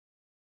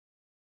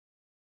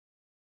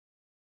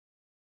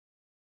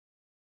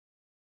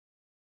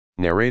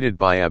Narrated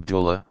by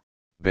Abdullah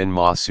bin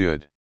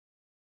Mas'ud.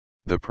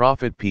 The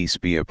Prophet peace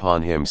be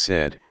upon him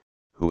said,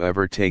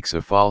 whoever takes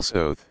a false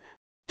oath,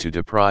 to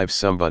deprive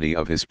somebody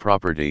of his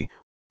property,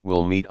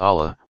 will meet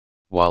Allah,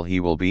 while he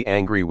will be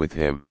angry with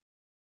him.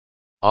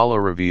 Allah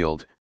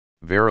revealed,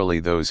 verily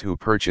those who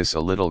purchase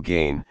a little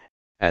gain,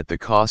 at the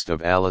cost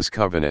of Allah's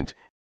covenant,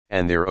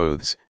 and their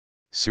oaths,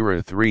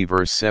 Surah 3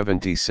 verse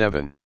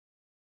 77.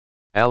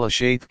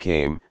 Al-Shaykh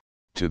came,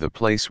 to the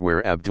place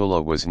where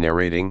Abdullah was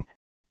narrating,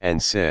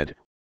 and said,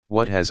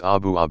 what has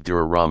Abu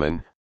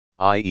Abdurrahman,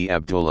 i.e.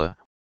 Abdullah,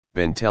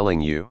 been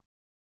telling you?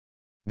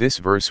 This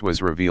verse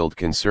was revealed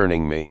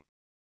concerning me.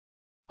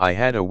 I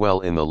had a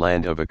well in the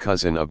land of a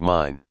cousin of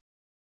mine.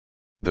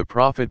 The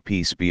Prophet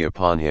peace be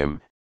upon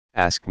him,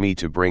 asked me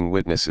to bring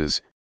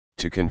witnesses,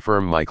 to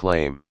confirm my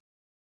claim.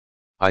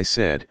 I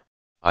said,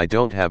 I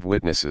don't have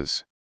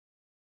witnesses.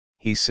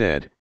 He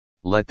said,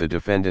 let the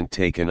defendant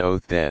take an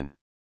oath then.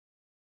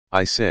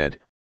 I said,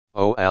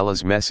 O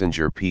Allah's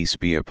Messenger peace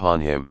be upon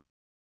him.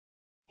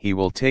 He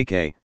will take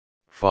a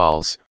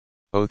false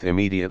oath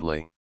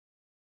immediately.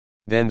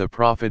 Then the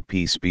Prophet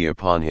peace be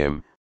upon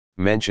him,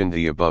 mentioned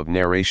the above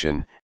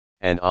narration,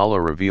 and Allah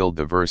revealed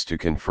the verse to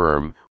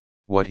confirm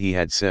what he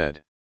had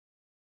said.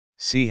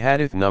 See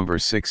Hadith number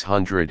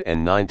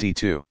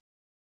 692.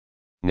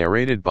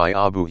 Narrated by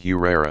Abu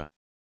Hurairah.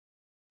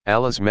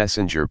 Allah's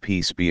Messenger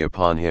peace be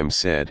upon him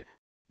said,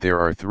 there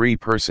are three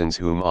persons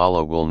whom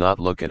Allah will not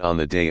look at on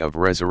the day of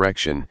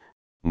resurrection,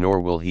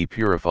 nor will he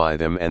purify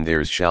them, and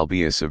theirs shall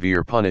be a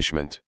severe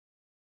punishment.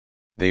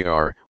 They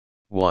are,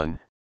 1.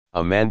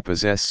 A man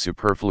possessed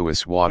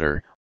superfluous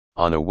water,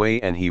 on a way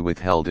and he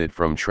withheld it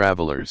from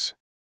travelers.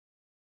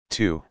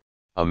 2.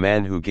 A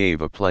man who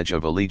gave a pledge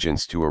of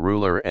allegiance to a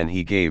ruler and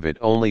he gave it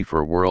only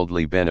for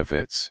worldly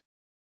benefits.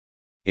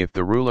 If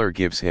the ruler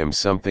gives him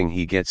something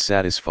he gets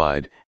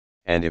satisfied,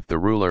 and if the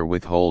ruler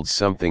withholds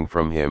something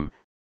from him,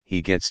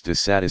 he gets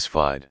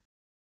dissatisfied.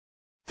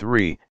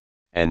 3.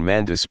 And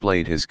man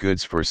displayed his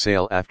goods for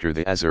sale after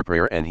the Asr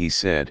prayer and he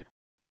said,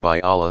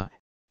 by Allah,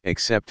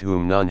 except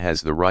whom none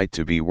has the right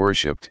to be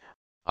worshipped,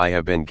 I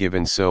have been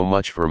given so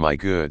much for my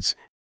goods,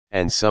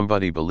 and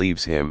somebody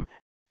believes him,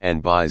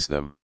 and buys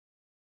them.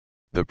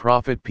 The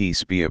Prophet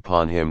peace be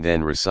upon him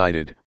then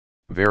recited,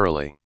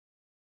 verily,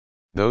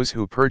 those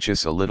who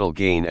purchase a little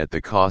gain at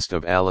the cost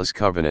of Allah's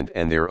covenant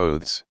and their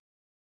oaths.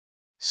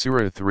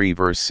 Surah 3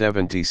 verse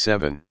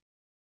 77.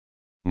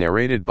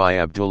 Narrated by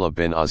Abdullah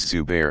bin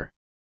Az-Zubair.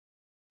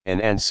 An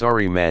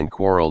Ansari man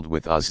quarreled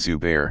with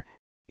Az-Zubair,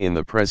 in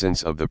the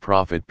presence of the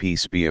Prophet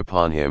peace be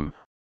upon him,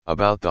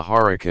 about the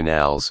Hara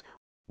canals,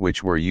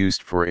 which were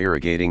used for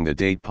irrigating the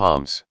date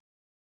palms.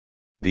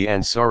 The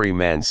Ansari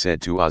man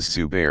said to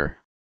Az-Zubair,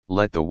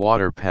 let the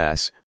water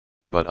pass,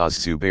 but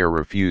Az-Zubair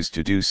refused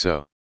to do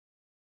so.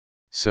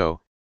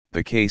 So,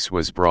 the case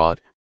was brought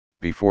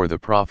before the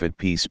Prophet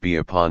peace be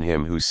upon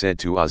him, who said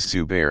to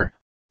Az-Zubair,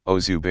 O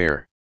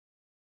Zubair,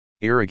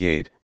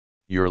 irrigate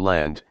your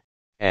land,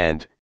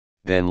 and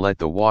then let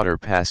the water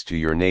pass to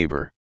your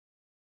neighbor.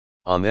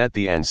 On that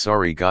the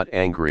Ansari got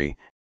angry,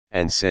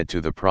 and said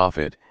to the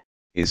Prophet,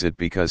 is it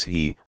because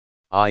he,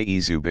 i.e.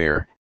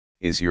 Zubair,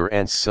 is your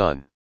aunt's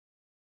son?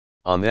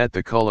 On that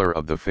the color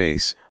of the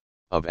face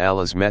of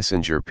Allah's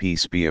Messenger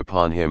peace be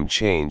upon him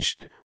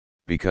changed,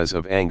 because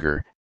of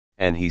anger,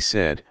 and he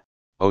said,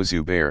 O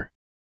Zubair,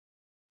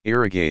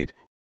 irrigate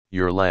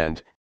your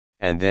land,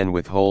 and then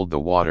withhold the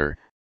water,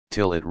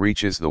 till it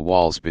reaches the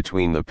walls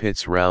between the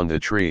pits round the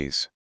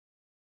trees.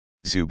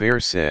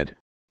 Zubair said,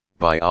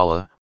 by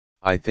Allah,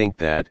 I think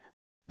that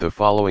the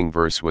following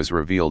verse was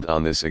revealed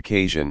on this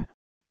occasion,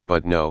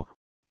 but no,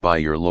 by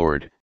your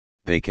Lord,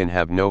 they can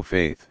have no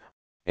faith,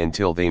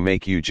 until they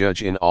make you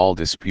judge in all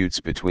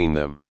disputes between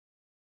them.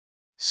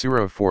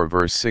 Surah 4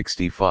 verse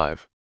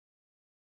 65.